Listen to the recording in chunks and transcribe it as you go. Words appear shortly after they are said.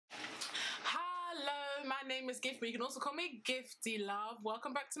my name is Gift, but you can also call me Giftee Love.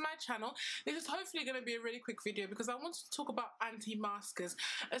 Welcome back to my channel. This is hopefully going to be a really quick video because I want to talk about anti-maskers,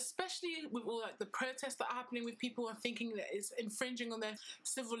 especially with all like the protests that are happening with people and thinking that it's infringing on their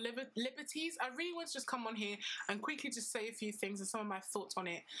civil liberties. I really want to just come on here and quickly just say a few things and some of my thoughts on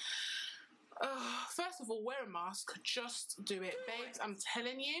it. First of all, wear a mask. Just do it. Babes, I'm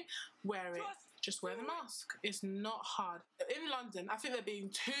telling you, wear it. Just wear the mask. It's not hard. In London, I think they're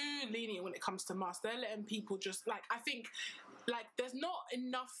being too lenient when it comes to masks. They're letting people just, like, I think, like, there's not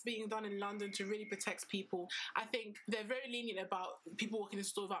enough being done in London to really protect people. I think they're very lenient about people walking in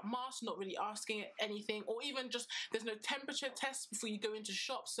stores without masks, not really asking anything, or even just, there's no temperature test before you go into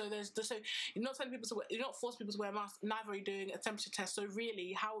shops. So you're not telling people to wear, you're not forcing people to wear masks, neither are you doing a temperature test. So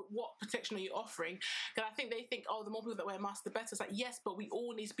really, what protection are you offering? Because I think they think, oh, the more people that wear masks, the better. It's like, yes, but we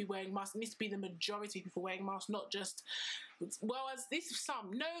all need to be wearing masks. It needs to be the majority of people wearing masks, not just, well, as this some,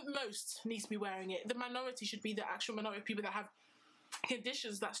 no, most needs to be wearing it. The minority should be the actual minority of people that have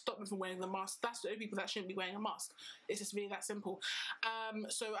conditions that stop them from wearing the mask. That's the only people that shouldn't be wearing a mask. It's just really that simple.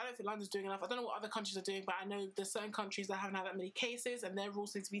 So I don't think London's doing enough. I don't know what other countries are doing, but I know there's certain countries that haven't had that many cases and their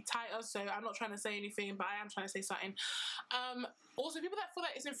rules need to be tighter. So I'm not trying to say anything, but I am trying to say something. Also, people that feel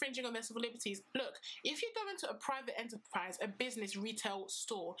that it's infringing on their civil liberties, look, if you go into a private enterprise, a business, retail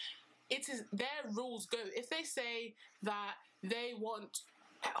store, it is their rules go. If they say that they want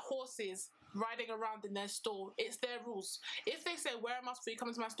horses riding around in their store, it's their rules. If they say wear a mask before you come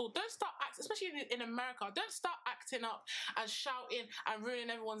into my store, don't start acting, especially in America, don't start acting up and shouting and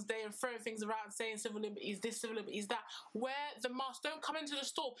ruining everyone's day and throwing things around saying civil liberties this, civil liberties that. Wear the mask, don't come into the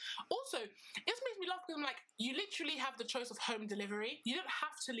store. Also, it just makes me laugh because I'm like, you literally have the choice of home delivery. You don't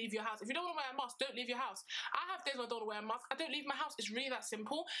have to leave your house. If you don't want to wear a mask, don't leave your house. I have days where I don't want to wear a mask, I don't leave my house. It's really that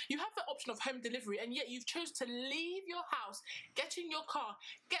simple. You have the option of home delivery and yet you've chosen to leave your house, get in your car,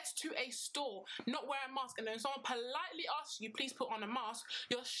 get to a store, not wear a mask, and then someone politely asks you, please put on a mask,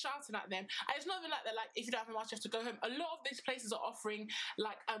 you're shouting at them. And it's not even like that, like, if you don't have a mask, you have to go home. A lot of these places are offering,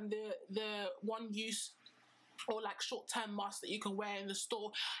 like, the one-use or like short-term masks that you can wear in the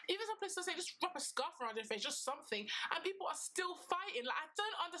store. Even some places say just wrap a scarf around your face, just something, and people are still fighting. Like, I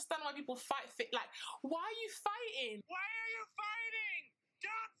don't understand why people fight. Like, why are you fighting? Why are you fighting?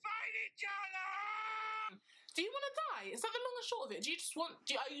 Don't fight each other! Do you want to die? Is that the long and short of it? Do you just want,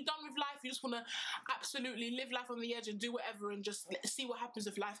 are you done with life? You just want to absolutely live life on the edge and do whatever and just see what happens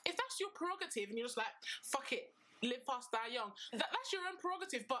with life? If that's your prerogative and you're just like, fuck it, live fast, die young, that's your own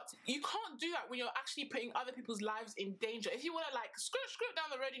prerogative, but you can't do that when you're actually putting other people's lives in danger. If you want to like screw it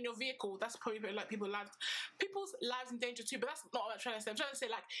down the road in your vehicle, that's probably putting like people's lives in danger too, but that's not what I'm trying to say. I'm trying to say,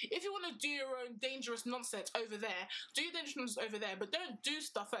 like, if you want to do your own dangerous nonsense over there, do your dangerous nonsense over there, but don't do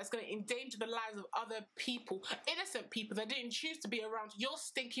stuff that's going to endanger the lives of other people, innocent people that didn't choose to be around your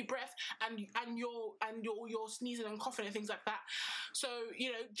stinky breath and your sneezing and coughing and things like that. So,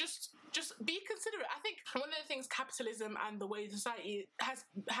 you know, just be considerate. I think one of the things capitalism and the way society has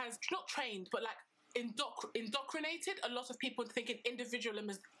not trained, but like indoctrinated a lot of people thinking individualism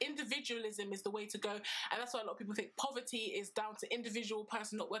is the way to go, and that's why a lot of people think poverty is down to individual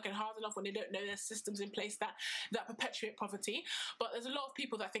person not working hard enough when they don't know there's systems in place that perpetuate poverty. But there's a lot of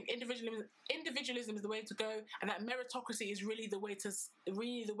people that think individualism is the way to go, and that meritocracy is really the way to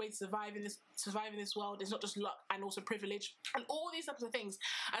survive in this world. It's not just luck and also privilege and all these types of things.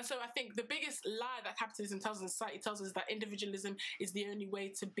 And so I think the biggest lie that capitalism tells us, society tells us, is that individualism is the only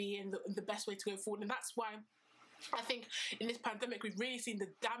way to be and the best way to go forward. And that's why I think in this pandemic we've really seen the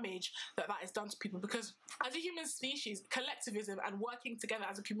damage that has done to people, because as a human species, collectivism and working together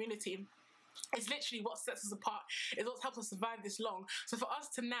as a community is literally what sets us apart. It's what's helped us survive this long. So for us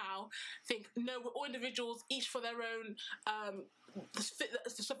to now think, no, we're all individuals, each for their own, the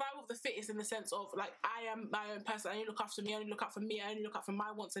survival of the fittest, in the sense of, like, I am my own person, I only look after me, I only look out for me, I only look out for my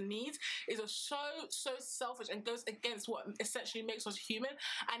wants and needs, is so selfish and goes against what essentially makes us human.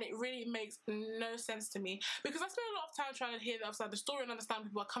 And it really makes no sense to me, because I spend a lot of time trying to hear the other side of the story and understand where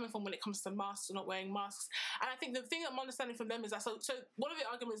people are coming from when it comes to masks or not wearing masks. And I think the thing that I'm understanding from them is that, so one of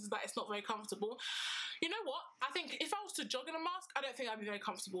the arguments is that it's not very comfortable. You know what? I think if I was to jog in a mask, I don't think I'd be very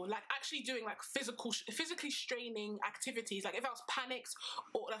comfortable. Like, actually doing like physically straining activities, like if I was panicked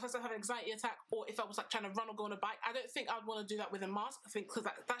or like if I had an anxiety attack, or if I was like trying to run or go on a bike, I don't think I'd want to do that with a mask. I think because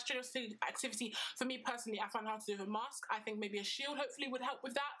that's strenuous activity for me personally, I find hard to do with a mask. I think maybe a shield hopefully would help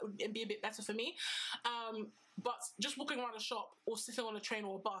with that and be a bit better for me. But just walking around a shop or sitting on a train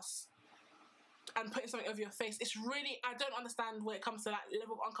or a bus and putting something over your face, it's really, I don't understand when it comes to that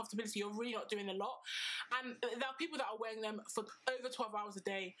level of uncomfortability. You're really not doing a lot. And there are people that are wearing them for over 12 hours a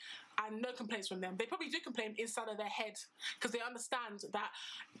day, and no complaints from them. They probably do complain inside of their head because they understand that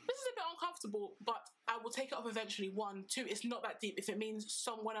this is a bit uncomfortable, but I will take it off eventually. 1, 2, it's not that deep if it means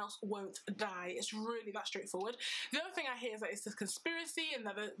someone else won't die. It's really that straightforward. The other thing I hear is that it's a conspiracy and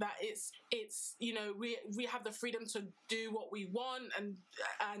that it's you know, we have the freedom to do what we want,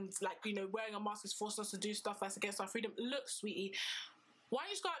 and like, you know, wearing a mask is forcing us to do stuff that's against our freedom. Look, sweetie, why don't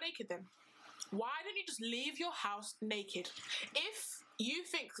you just go out naked then? Why don't you just leave your house naked? If you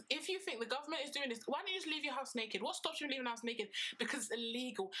think the government is doing this, why don't you just leave your house naked? What stops you from leaving the house naked? Because it's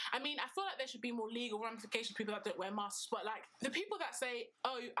illegal. I mean, I feel like there should be more legal ramifications for people that don't wear masks, but like the people that say,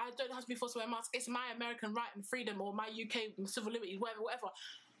 oh, I don't have to be forced to wear a mask, it's my American right and freedom, or my UK civil liberties, whatever.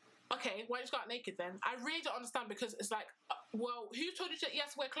 Okay, why don't you just go out naked then? I really don't understand, because it's like, well, who told you that you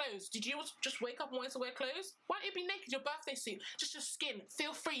have to wear clothes? Did you just wake up and want to wear clothes? Why don't you be naked, your birthday suit? Just your skin.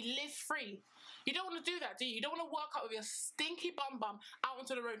 Feel free, live free. You don't want to do that, do you? You don't want to walk out with your stinky bum out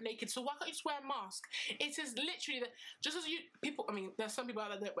onto the road naked, so why can't you just wear a mask? It is literally, just as people, I mean, there's some people out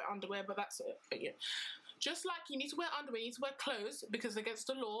there that wear underwear, but that's it. But yeah. Just like you need to wear underwear, you need to wear clothes, because against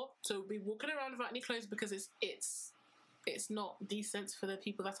the law, to be walking around without any clothes, because it's not decent for the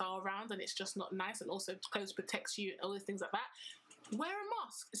people that are around, and it's just not nice, and also clothes protects you, all these things like that. Wear a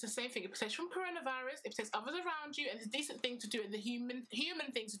mask. It's the same thing. It protects from coronavirus, it protects others around you, and it's a decent thing to do, and the human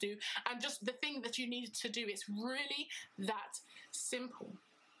thing to do, and just the thing that you need to do. It's really that simple.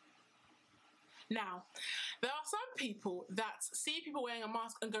 Now, there are some people that see people wearing a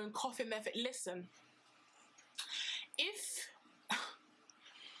mask and go and cough in their face. Listen, if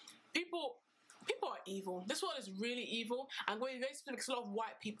people are evil. This world is really evil, and going to be very specific, it's a lot of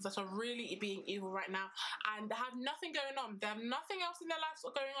white people that are really being evil right now, and they have nothing going on. They have nothing else in their lives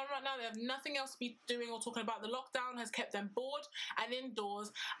going on right now. They have nothing else to be doing or talking about. The lockdown has kept them bored and indoors,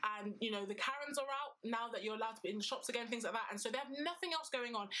 and you know, the Karens are out now that you're allowed to be in the shops again, things like that, and so they have nothing else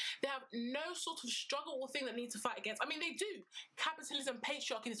going on. They have no sort of struggle or thing that they need to fight against. I mean, they do. Capitalism,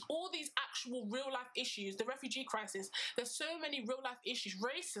 patriarchy, there's all these actual real life issues, the refugee crisis, there's so many real life issues,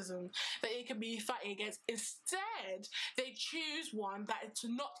 racism, that it can be fighting against. Instead, they choose one that is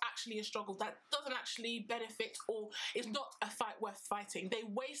not actually a struggle, that doesn't actually benefit, or is not a fight worth fighting. They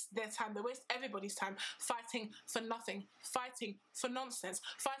waste their time, they waste everybody's time fighting for nothing, fighting for nonsense,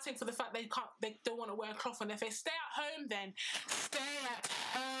 fighting for the fact they don't want to wear a cloth on their face. Stay at home then. Stay at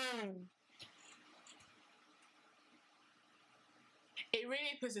home. It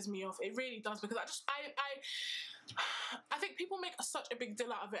really pisses me off. It really does, because I think people make such a big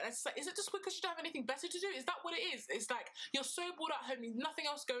deal out of it. It's like, is it just because you don't have anything better to do? Is that what it is? It's like you're so bored at home, nothing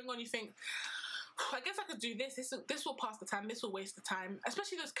else going on. You think, I guess I could do this. This will pass the time. This will waste the time.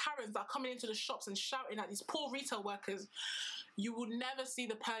 Especially those Karens that are coming into the shops and shouting at these poor retail workers. You will never see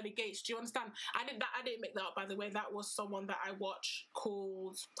the pearly gates. Do you understand? I didn't make that up, by the way. That was someone that I watch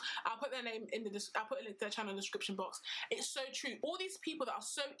called. I'll put their name in I'll put their channel in the description box. It's so true. All these people that are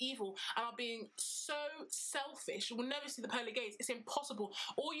so evil and are being so selfish will never see the pearly gates. It's impossible.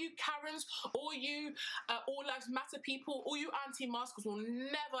 All you Karens, all you All Lives Matter people, all you anti-maskers will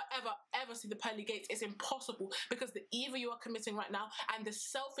never, ever, ever see the pearly gates. It's impossible, because the evil you are committing right now, and the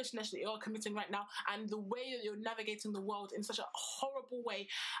selfishness that you are committing right now, and the way that you're navigating the world in such a horrible way,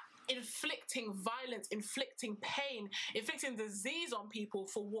 inflicting violence, inflicting pain, inflicting disease on people,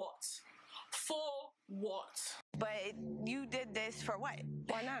 for what? For what? But you did this for what?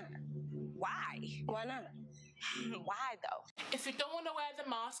 Why not? Why? Why not? Why though? If you don't want to wear the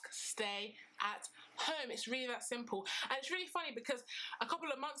mask, stay at home. It's really that simple. And it's really funny, because a couple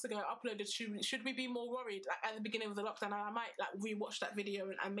of months ago I uploaded should we be more worried, at the beginning of the lockdown, and I might rewatch that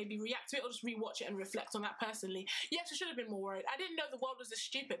video and maybe react to it, or just rewatch it and reflect on that personally. Yes, I should have been more worried. I didn't know the world was this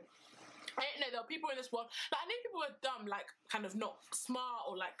stupid. I didn't know there were people in this world, I knew people were dumb, kind of not smart,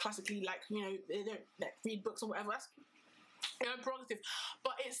 or classically, they don't read books or whatever. That's their own prerogative.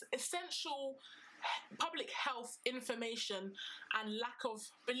 But it's essential public health information and lack of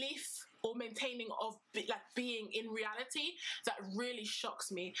belief or maintaining of being in reality that really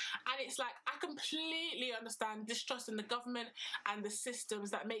shocks me. And it's like, I completely understand distrust in the government and the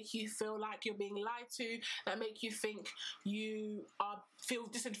systems that make you feel like you're being lied to, that make you think you feel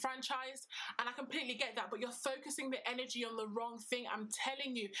disenfranchised, and I completely get that, but you're focusing the energy on the wrong thing. I'm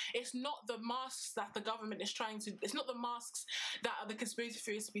telling you, it's not the masks that the government is it's not the masks that are the conspiracy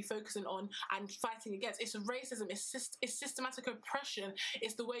theories to be focusing on and fighting against. It's racism, it's systematic oppression,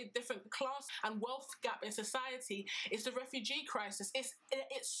 it's the way different class and wealth gap in society. It's the refugee crisis. It's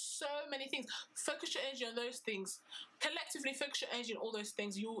so many things. Focus your energy on those things. Collectively focus your energy on all those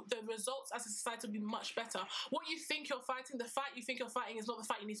things. The results as a society will be much better. What you think you're fighting, the fight you think you're fighting is not the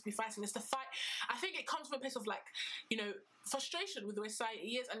fight you need to be fighting. It's the fight. I think it comes from a place of like, you know, frustration with the way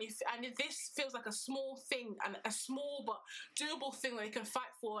society is, and if this feels like a small thing and a small but doable thing that you can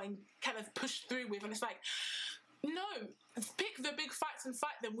fight for and kind of push through with, and it's like, no, pick the big fights and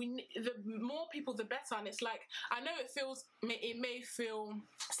fight them. The more people, the better. And it's like, I know it may feel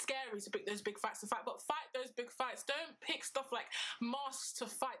scary to pick those big fights to fight, but fight those big fights. Don't pick stuff like masks to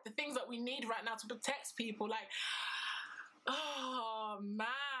fight the things that we need right now to protect people. Like, oh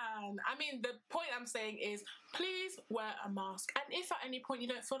man. I mean, the point I'm saying is, please wear a mask. And if at any point you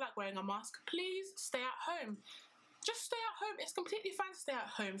don't feel like wearing a mask, please stay at home. Just stay at home. It's completely fine to stay at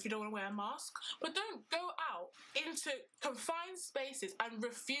home if you don't want to wear a mask. But don't go out into confined spaces and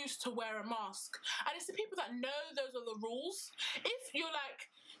refuse to wear a mask. And it's the people that know those are the rules. If you're like,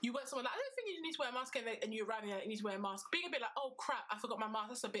 you went somewhere like, I don't think you need to wear a mask, and you're arriving there, you need to wear a mask. Being a bit like, oh crap, I forgot my mask,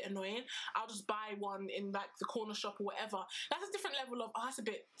 that's a bit annoying. I'll just buy one in like the corner shop or whatever. That's a different level of, oh, that's a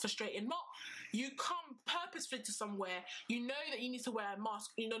bit frustrating. Not, you come purposefully to somewhere, you know that you need to wear a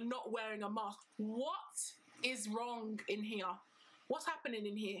mask, you're not wearing a mask. What is wrong in here? What's happening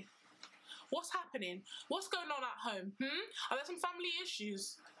in here? What's happening? What's going on at home? Are there some family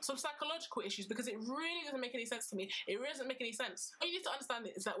issues? Some psychological issues? Because it really doesn't make any sense to me. It really doesn't make any sense. What you need to understand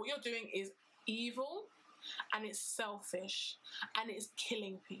is that what you're doing is evil, and it's selfish, and it's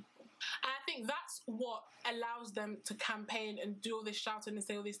killing people. And I think that's what allows them to campaign and do all this shouting and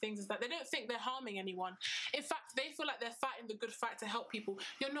say all these things, is that they don't think they're harming anyone. In fact, they feel like they're fighting the good fight to help people.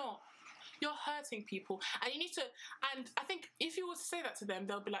 You're not. You're hurting people. And you need to, and I think if you were to say that to them,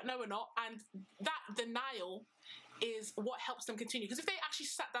 they'll be like, no, we're not. And that denial is what helps them continue. Because if they actually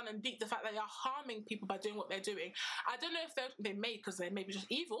sat down and deep the fact that they are harming people by doing what they're doing, I don't know if they may, because they may be just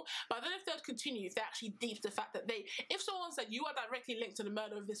evil, but I don't know if they'll continue if they actually deep the fact that if someone said you are directly linked to the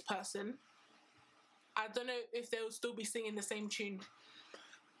murder of this person, I don't know if they'll still be singing the same tune.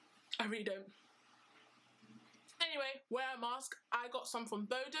 I really don't. Anyway, wear a mask. I got some from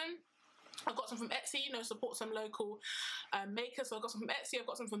Bowden. I've got some from Etsy, you know, support some local makers. So I've got some from Etsy, I've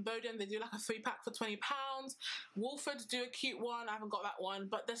got some from Bowden. They do like a 3-pack for £20. Wolford do a cute one. I haven't got that one,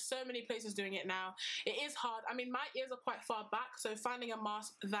 but there's so many places doing it now. It is hard. I mean, my ears are quite far back, so finding a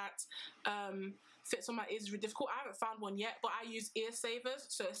mask that fits on my ears is really difficult. I haven't found one yet, but I use ear savers.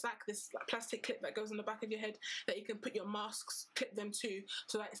 So it's like this plastic clip that goes on the back of your head that you can put your masks, clip them to,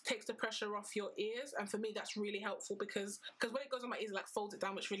 so that it takes the pressure off your ears. And for me, that's really helpful because when it goes on my ears, it like folds it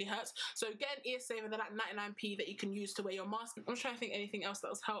down, which really hurts. So get an ear saver. They're like 99p that you can use to wear your mask. I'm trying to think anything else that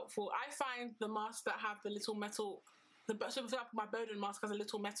was helpful. I find the masks that have the little metal, so for example, my Bowden mask has a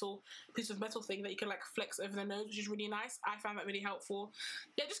little piece of metal thing that you can like flex over the nose, which is really nice. I found that really helpful.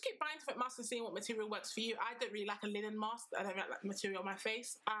 Yeah, just keep buying different masks and seeing what material works for you. I don't really like a linen mask. I don't like material on my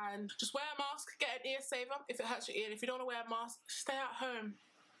face. And just wear a mask, get an ear saver if it hurts your ear. And if you don't want to wear a mask, stay at home.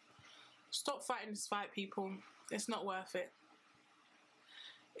 Stop fighting this fight, people. It's not worth it.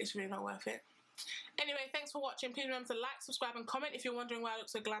 It's really not worth it. Anyway, thanks for watching. Please remember to like, subscribe and comment. If you're wondering why I look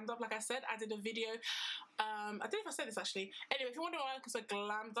so glammed up, like I said, I did a video. I don't know if I said this actually. Anyway, if you're wondering why I look so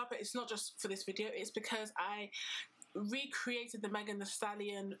glammed up, it's not just for this video. It's because I recreated the Megan Thee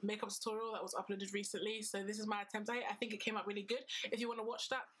Stallion makeup tutorial that was uploaded recently. So this is my attempt at it. I think it came out really good. If you want to watch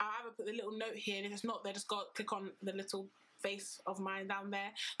that, I'll either put the little note here, and if it's not there, just go click on the little face of mine down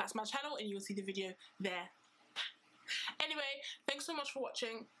there. That's my channel, and you'll see the video there. Anyway, thanks so much for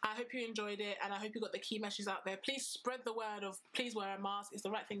watching. I hope you enjoyed it, and I hope you got the key messages out there. Please spread the word of please wear a mask. It's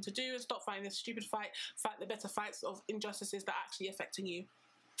the right thing to do, and stop fighting this stupid fight. Fight the better fights of injustices that are actually affecting you.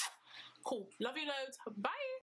 Cool. Love you loads. Bye.